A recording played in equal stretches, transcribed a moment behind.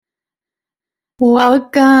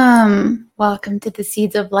Welcome. Welcome to the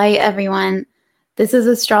Seeds of Light, everyone. This is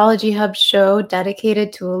Astrology Hub show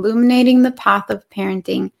dedicated to illuminating the path of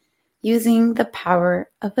parenting using the power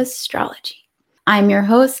of astrology. I'm your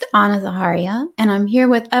host, Anna Zaharia, and I'm here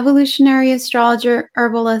with evolutionary astrologer,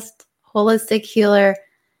 herbalist, holistic healer,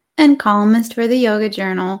 and columnist for the Yoga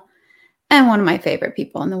Journal, and one of my favorite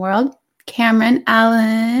people in the world, Cameron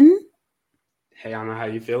Allen. Hey, Anna, how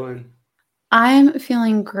you feeling? I'm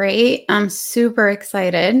feeling great. I'm super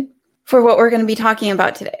excited for what we're going to be talking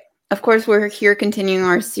about today. Of course, we're here continuing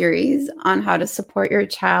our series on how to support your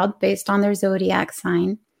child based on their zodiac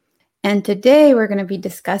sign. And today we're going to be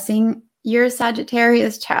discussing your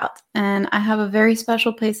Sagittarius child. And I have a very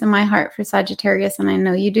special place in my heart for Sagittarius, and I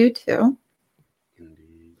know you do too.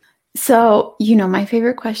 Indeed. So, my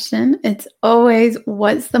favorite question, it's always,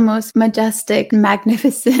 what's the most majestic,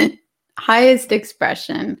 magnificent, highest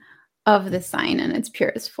expression of the sign in its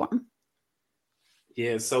purest form?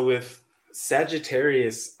 Yeah, so with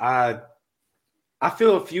Sagittarius, I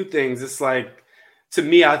feel a few things. It's like, to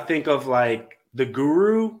me, I think of like the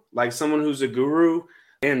guru, like someone who's a guru.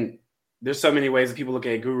 And there's so many ways that people look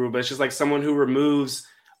at guru, but it's just like someone who removes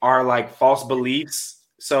our like false beliefs.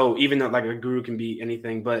 So even though like a guru can be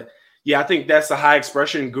anything, but yeah, I think that's a high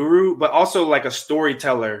expression guru, but also like a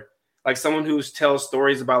storyteller, like someone who tells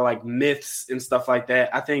stories about like myths and stuff like that.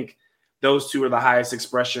 I think those two are the highest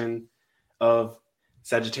expression of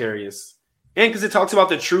Sagittarius. And because it talks about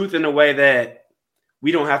the truth in a way that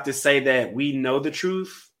we don't have to say that we know the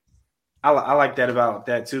truth. I like that about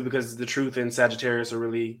that too, because the truth and Sagittarius are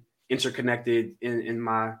really interconnected in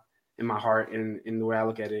my heart and in the way I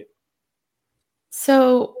look at it.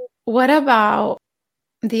 So what about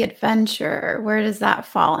the adventure? Where does that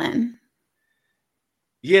fall in?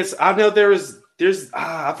 Yes, I know there's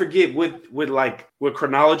I forget what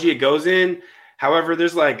chronology it goes in. However,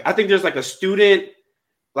 I think there's like a student,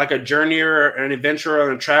 like a journeyer, an adventurer,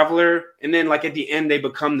 and a traveler, and then like at the end they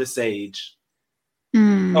become the sage.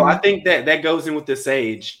 So I think that goes in with the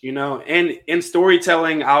sage, and in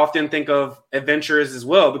storytelling, I often think of adventurers as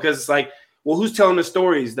well, because it's like, well, who's telling the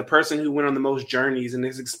stories? The person who went on the most journeys and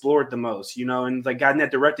has explored the most, and like gotten that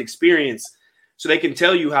direct experience, so they can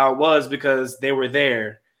tell you how it was because they were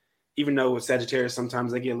there. Even though with Sagittarius,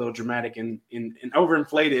 sometimes they get a little dramatic and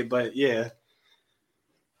overinflated, but yeah.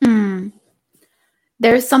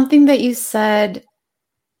 There's something that you said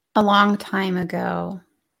a long time ago.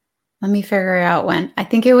 Let me figure it out when. I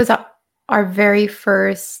think it was our very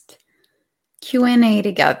first Q&A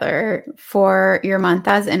together for your month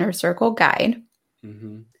as Inner Circle Guide.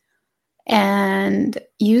 Mm-hmm. And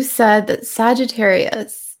you said that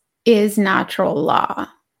Sagittarius is natural law.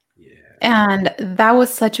 Yeah. And that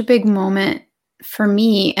was such a big moment for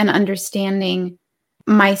me in understanding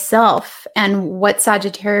myself and what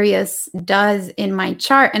Sagittarius does in my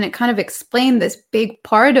chart. And it kind of explained this big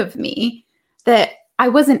part of me that I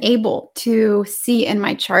wasn't able to see in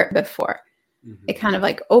my chart before. Mm-hmm. It kind of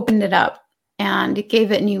like opened it up and it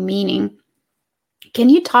gave it new meaning. Can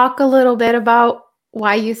you talk a little bit about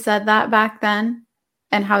why you said that back then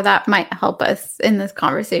and how that might help us in this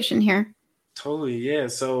conversation here? Totally, yeah.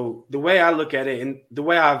 So the way I look at it and the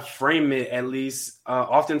way I frame it, at least,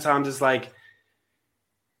 oftentimes it's like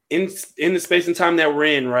in the space and time that we're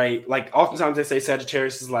in, right? Like oftentimes they say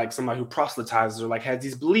Sagittarius is like somebody who proselytizes or like has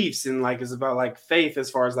these beliefs and like is about like faith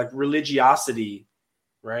as far as like religiosity,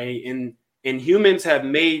 right? And humans have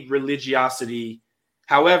made religiosity.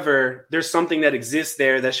 However, there's something that exists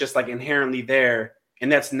there that's just like inherently there,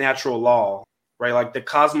 and that's natural law, right? Like the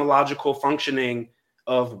cosmological functioning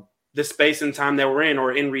of the space and time that we're in,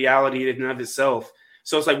 or in reality in and of itself.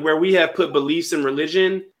 So it's like where we have put beliefs in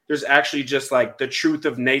religion, there's actually just like the truth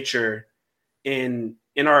of nature in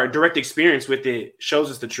our direct experience with it shows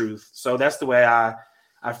us the truth. So that's the way I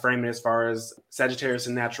frame it as far as Sagittarius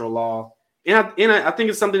and natural law. And I think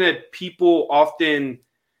it's something that people often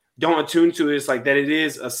don't attune to, is like that it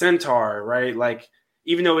is a centaur, right? Like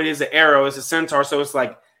even though it is an arrow, it's a centaur. So it's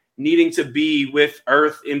like needing to be with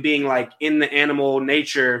Earth and being like in the animal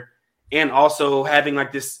nature, and also having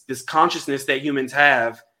like this consciousness that humans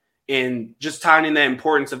have, and just tying in the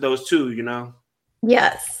importance of those two,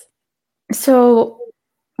 Yes. So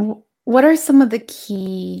what are some of the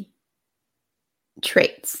key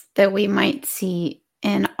traits that we might see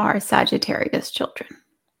in our Sagittarius children?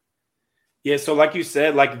 Yeah, so like you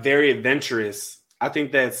said, like very adventurous. I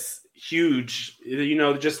think that's huge,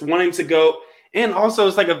 just wanting to go. And also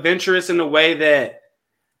it's like adventurous in a way that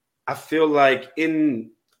I feel like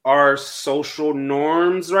in our social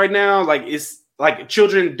norms right now, like it's like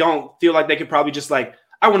children don't feel like they could probably just like,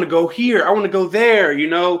 I want to go here, I want to go there,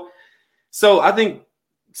 So I think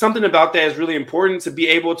something about that is really important, to be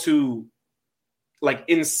able to like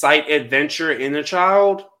incite adventure in a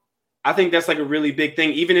child. I think that's like a really big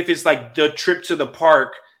thing, even if it's like the trip to the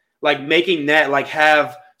park, like making that like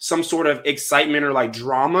have some sort of excitement or like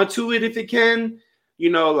drama to it if it can,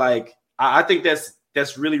 like I think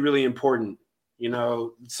that's really, really important,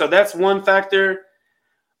 so that's one factor.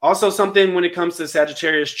 Also, something when it comes to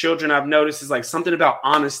Sagittarius children, I've noticed is like something about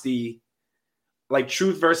honesty, like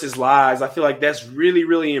truth versus lies. I feel like that's really,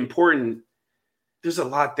 really important. There's a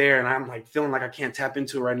lot there, and I'm like feeling like I can't tap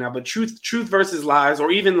into it right now. But truth versus lies,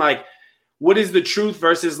 or even like what is the truth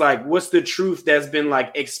versus like what's the truth that's been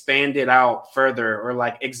like expanded out further or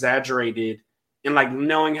like exaggerated, and like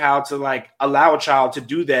knowing how to like allow a child to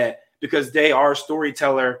do that because they are a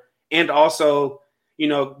storyteller, and also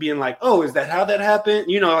being like, oh, is that how that happened?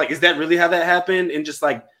 Like, is that really how that happened? And just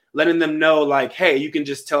like letting them know like, hey, you can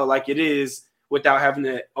just tell it like it is without having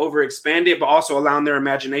to over expand it, but also allowing their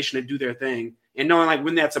imagination to do their thing and knowing like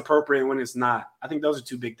when that's appropriate and when it's not. I think those are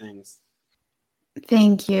two big things.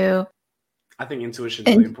 Thank you. I think intuition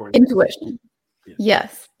is really important. Intuition.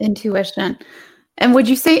 Yes, intuition. And would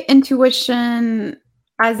you say intuition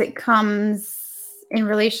as it comes in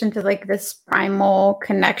relation to like this primal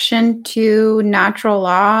connection to natural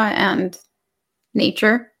law and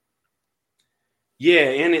nature? Yeah,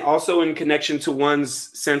 and also in connection to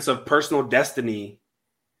one's sense of personal destiny.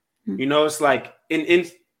 It's like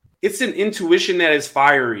it's an intuition that is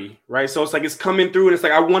fiery, right? So it's like it's coming through and it's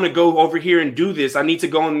like, I want to go over here and do this. I need to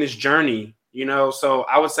go on this journey, So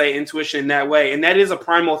I would say intuition in that way. And that is a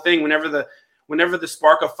primal thing. Whenever the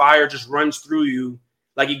spark of fire just runs through you,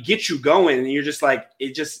 like it gets you going, and you're just like,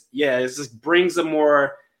 it just brings a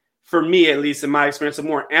more, for me, at least in my experience, a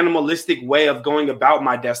more animalistic way of going about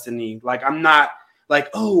my destiny. Like I'm not like,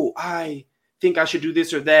 oh, I think I should do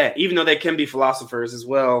this or that, even though they can be philosophers as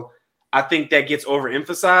well. I think that gets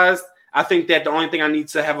overemphasized. I think that the only thing I need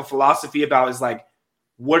to have a philosophy about is like,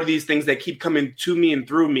 what are these things that keep coming to me and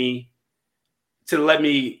through me to let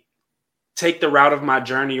me take the route of my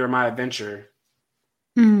journey or my adventure?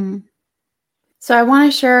 So I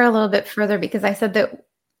want to share a little bit further, because I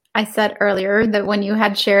said earlier that when you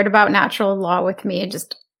had shared about natural law with me, it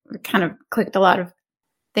just kind of clicked a lot of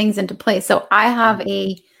things into place. So I have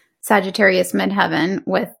a Sagittarius midheaven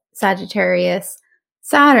with Sagittarius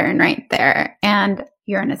Saturn right there, and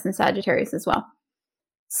Uranus and Sagittarius as well.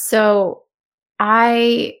 So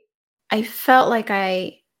I felt like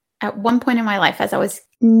at one point in my life, as I was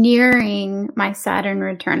nearing my Saturn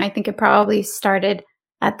return, I think it probably started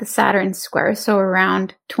at the Saturn square, so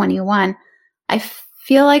around 21, I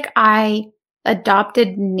feel like I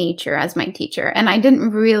adopted nature as my teacher. And I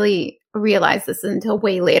didn't really realize this until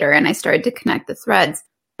way later, and I started to connect the threads.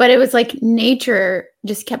 But it was like nature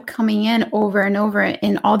just kept coming in over and over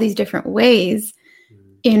in all these different ways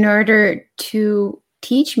in order to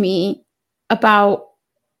teach me about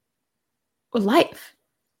life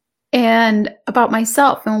and about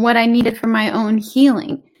myself and what I needed for my own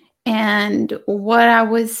healing and what I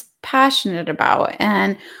was passionate about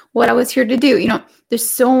and what I was here to do. There's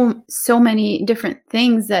so many different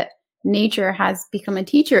things that nature has become a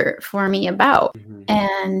teacher for me about.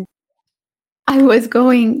 And I was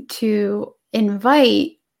going to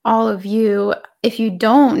invite all of you, if you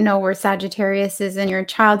don't know where Sagittarius is in your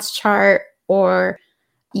child's chart or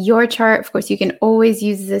your chart, of course, you can always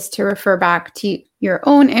use this to refer back to your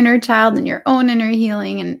own inner child and your own inner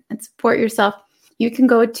healing and support yourself. You can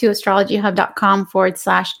go to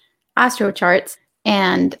astrologyhub.com/astrocharts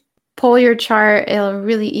and pull your chart. It'll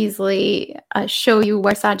really easily show you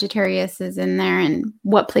where Sagittarius is in there and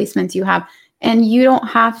what placements you have. And you don't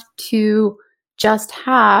have to just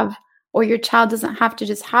have, or your child doesn't have to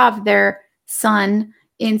just have their sun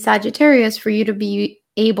in Sagittarius for you to be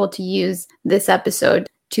able to use this episode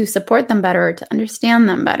to support them better or to understand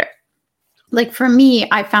them better. Like for me,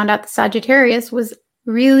 I found out the Sagittarius was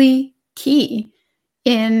really key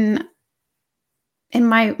in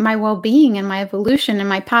my well-being and my evolution and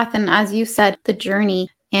my path. And as you said, the journey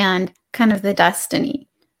and kind of the destiny.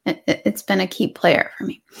 It's been a key player for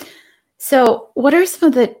me. So what are some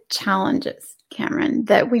of the challenges, Cameron,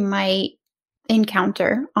 that we might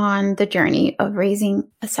encounter on the journey of raising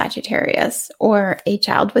a Sagittarius or a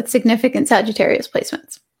child with significant Sagittarius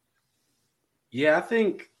placements? Yeah, I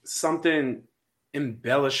think something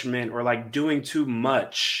embellishment or like doing too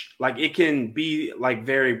much, like it can be like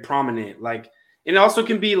very prominent, like it also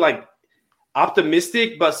can be like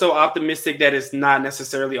optimistic, but so optimistic that it's not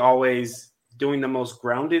necessarily always doing the most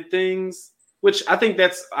grounded things, which I think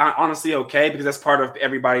that's honestly okay because that's part of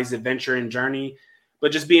everybody's adventure and journey.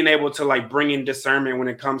 But just being able to like bring in discernment when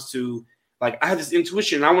it comes to like I have this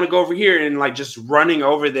intuition, I want to go over here, and like just running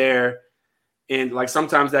over there. And like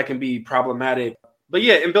sometimes that can be problematic. But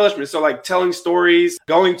yeah, embellishment. So like telling stories,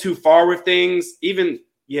 going too far with things, even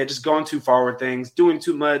just going too far with things, doing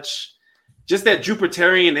too much. Just that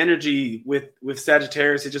Jupiterian energy with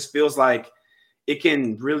Sagittarius, it just feels like it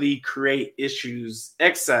can really create issues.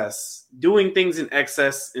 Excess, doing things in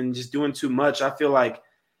excess and just doing too much. I feel like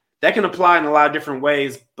that can apply in a lot of different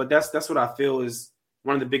ways, but that's what I feel is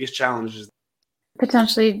one of the biggest challenges.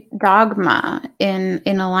 Potentially dogma in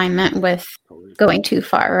alignment with going too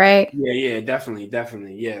far, right? Yeah,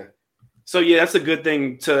 definitely, yeah. So yeah, that's a good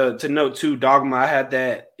thing to note too. Dogma, I had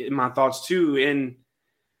that in my thoughts too. And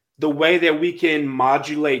the way that we can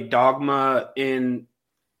modulate dogma in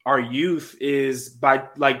our youth is by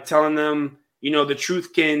like telling them, the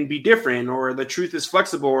truth can be different, or the truth is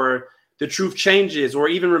flexible, or the truth changes, or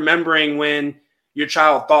even remembering when your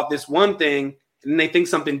child thought this one thing and they think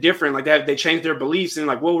something different, like that, they change their beliefs and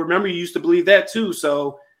like, well, remember you used to believe that too.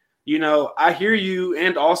 So, I hear you.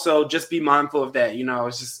 And also just be mindful of that.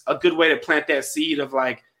 It's just a good way to plant that seed of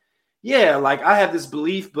like, yeah, like I have this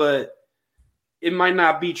belief, but it might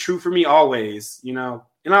not be true for me always, And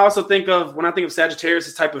I also when I think of Sagittarius,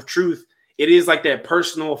 this type of truth, it is like that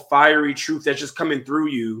personal fiery truth that's just coming through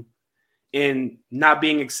you, and not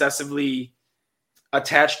being excessively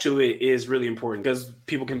attached to it is really important, because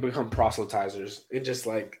people can become proselytizers and just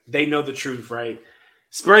like they know the truth, right?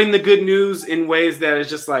 Spreading the good news in ways that is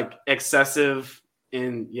just like excessive,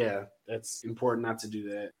 and that's important not to do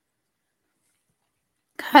that.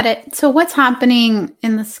 Got it. So what's happening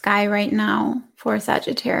in the sky right now for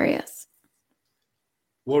Sagittarius?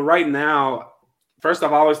 Well, right now, first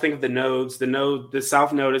off, I always think of the nodes. The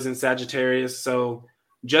South Node is in Sagittarius, so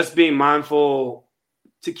just being mindful.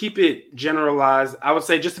 To keep it generalized, I would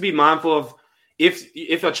say just to be mindful of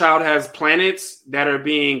if a child has planets that are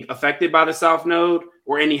being affected by the South Node,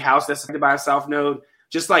 or any house that's affected by a South Node,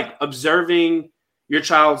 just like observing your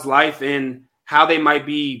child's life and how they might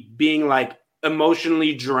be being like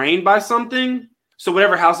emotionally drained by something. So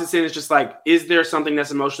whatever house it's in, is just like, is there something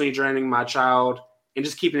that's emotionally draining my child? And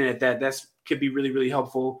just keeping it at that. That's could be really, really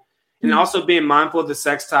helpful. And also being mindful of the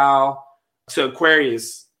sextile to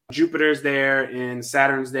Aquarius. Jupiter's there and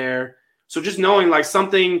Saturn's there. So just knowing like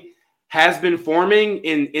something has been forming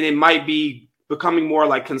and it might be becoming more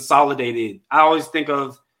like consolidated. I always think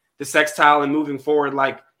of the sextile and moving forward,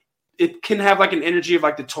 like it can have like an energy of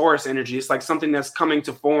like the Taurus energy. It's like something that's coming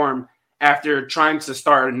to form after trying to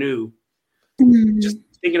start anew. Just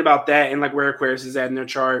thinking about that and like where Aquarius is at in their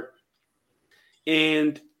chart.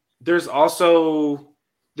 And there's also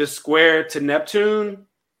the square to Neptune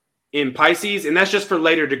in Pisces, and that's just for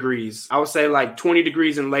later degrees. I would say like 20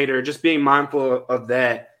 degrees and later, just being mindful of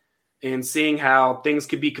that and seeing how things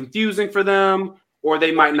could be confusing for them, or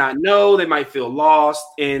they might not know, they might feel lost,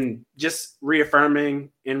 and just reaffirming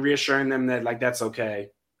and reassuring them that like that's okay.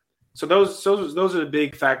 So those are the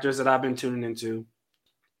big factors that I've been tuning into.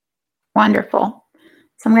 Wonderful.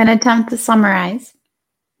 So I'm going to attempt to summarize.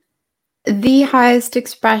 The highest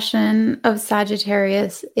expression of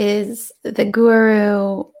Sagittarius is the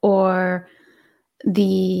guru or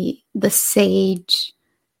the sage.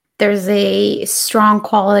 There's a strong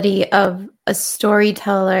quality of a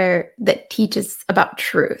storyteller that teaches about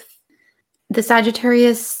truth. The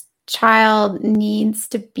Sagittarius child needs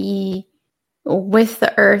to be with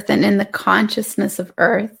the earth and in the consciousness of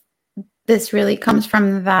earth. This really comes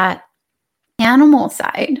from that animal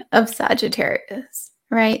side of Sagittarius,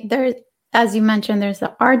 right? There, as you mentioned, there's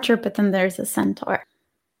the archer, but then there's a centaur.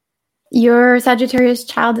 Your Sagittarius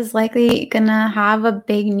child is likely going to have a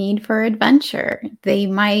big need for adventure. They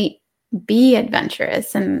might be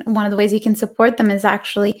adventurous. And one of the ways you can support them is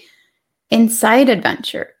actually inside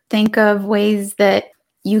adventure. Think of ways that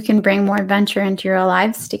you can bring more adventure into your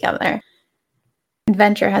lives together.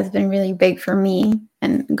 Adventure has been really big for me,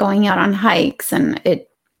 and going out on hikes, and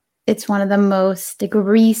it's one of the most like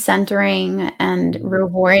recentering and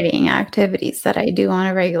rewarding activities that I do on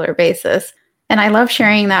a regular basis. And I love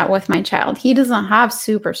sharing that with my child. He doesn't have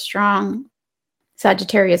super strong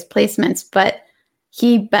Sagittarius placements, but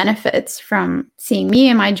he benefits from seeing me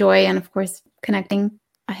and my joy, and of course, connecting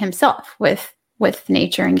himself with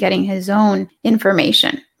nature and getting his own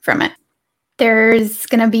information from it. There's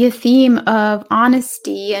going to be a theme of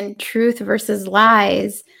honesty and truth versus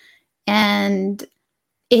lies, and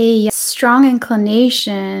a strong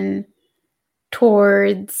inclination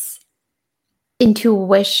towards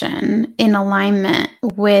intuition in alignment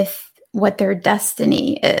with what their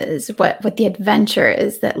destiny is, what the adventure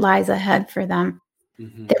is that lies ahead for them.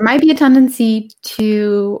 Mm-hmm. There might be a tendency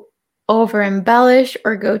to over embellish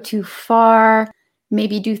or go too far,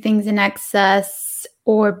 maybe do things in excess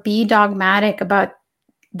or be dogmatic about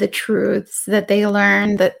the truths that they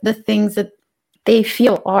learn, the things that they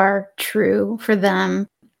feel are true for them.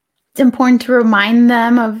 It's important to remind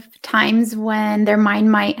them of times when their mind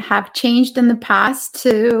might have changed in the past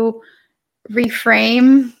to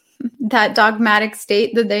reframe that dogmatic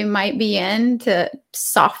state that they might be in, to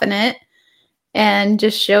soften it and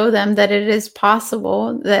just show them that it is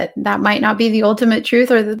possible that that might not be the ultimate truth,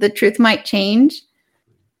 or that the truth might change.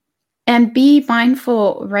 And be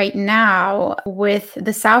mindful right now with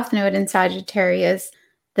the South Node in Sagittarius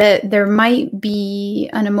that there might be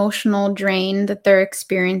an emotional drain that they're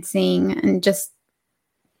experiencing, and just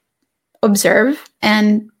observe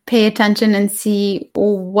and pay attention and see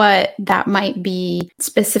what that might be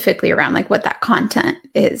specifically around, like what that content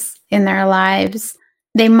is in their lives.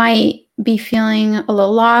 They might be feeling a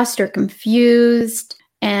little lost or confused.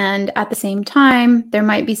 And at the same time, there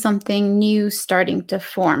might be something new starting to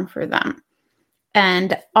form for them.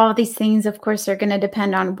 And all these things, of course, are going to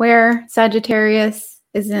depend on where Sagittarius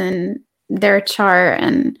is in their chart.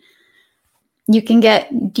 And you can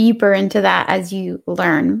get deeper into that as you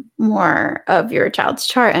learn more of your child's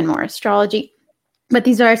chart and more astrology. But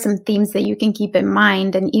these are some themes that you can keep in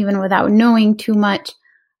mind. And even without knowing too much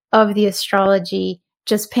of the astrology,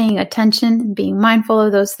 just paying attention, being mindful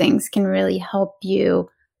of those things can really help you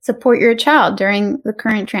support your child during the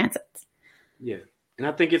current transits. Yeah. And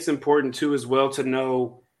I think it's important too, as well, to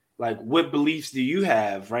know, like, what beliefs do you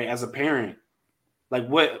have, right? As a parent, like,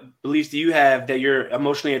 what beliefs do you have that you're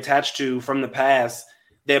emotionally attached to from the past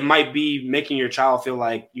that might be making your child feel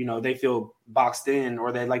like, you know, they feel boxed in,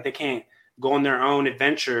 or they can't go on their own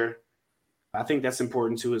adventure. I think that's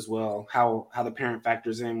important too, as well, how the parent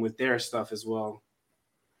factors in with their stuff as well.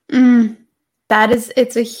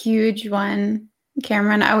 It's a huge one,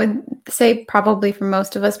 Cameron. I would say probably for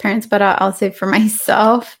most of us parents, but I'll say for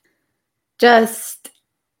myself, just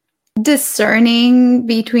discerning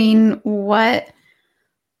between what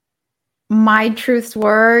my truths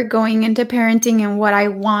were going into parenting and what I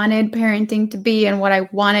wanted parenting to be and what I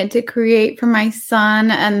wanted to create for my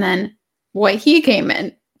son, and then what he came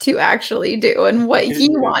in to actually do and what he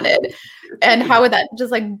wanted, and how that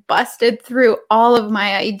just like busted through all of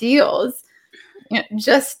my ideals. You know,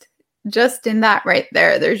 just in that right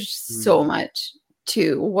there, there's so much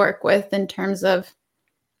to work with in terms of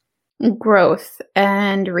growth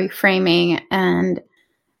and reframing and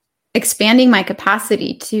expanding my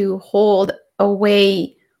capacity to hold a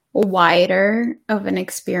way wider of an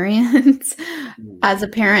experience as a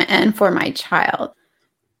parent and for my child.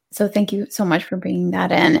 So thank you so much for bringing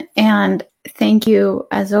that in. And thank you,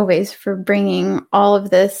 as always, for bringing all of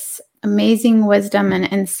this amazing wisdom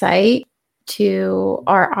and insight to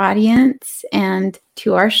our audience and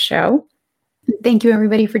to our show. Thank you,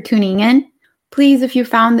 everybody, for tuning in. Please, if you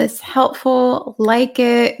found this helpful, like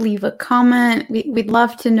it, leave a comment. We'd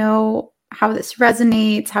love to know how this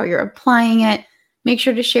resonates, how you're applying it. Make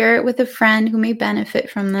sure to share it with a friend who may benefit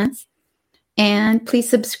from this. And please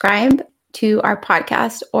subscribe to our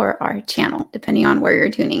podcast or our channel, depending on where you're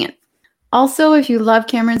tuning in. Also, if you love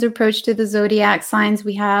Cameron's approach to the zodiac signs,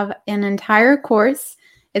 we have an entire course.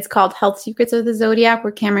 It's called Health Secrets of the Zodiac,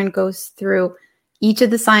 where Cameron goes through each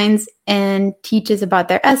of the signs and teaches about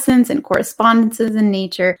their essence and correspondences in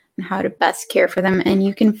nature and how to best care for them. And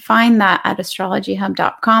you can find that at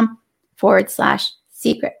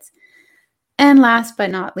astrologyhub.com/secrets. And last but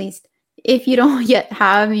not least, if you don't yet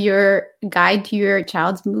have your guide to your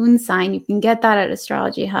child's moon sign, you can get that at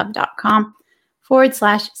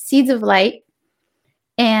astrologyhub.com/seeds of light.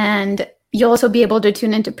 And you'll also be able to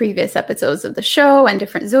tune into previous episodes of the show and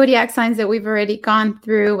different zodiac signs that we've already gone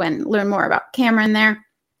through and learn more about Cameron there.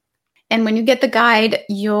 And when you get the guide,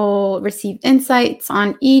 you'll receive insights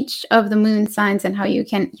on each of the moon signs and how you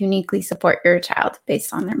can uniquely support your child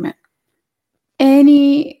based on their moon.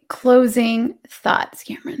 Any closing thoughts,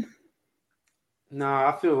 Cameron? No,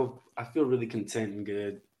 I feel really content and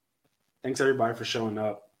good. Thanks, everybody, for showing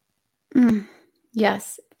up.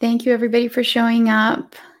 Yes. Thank you, everybody, for showing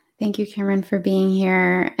up. Thank you, Cameron, for being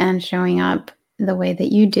here and showing up the way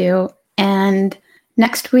that you do. And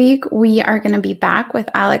next week, we are going to be back with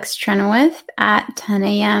Alex Trenowith at 10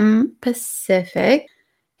 a.m. Pacific,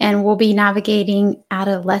 and we'll be navigating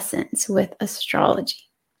adolescence with astrology.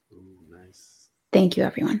 Ooh, nice. Thank you,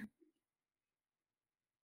 everyone.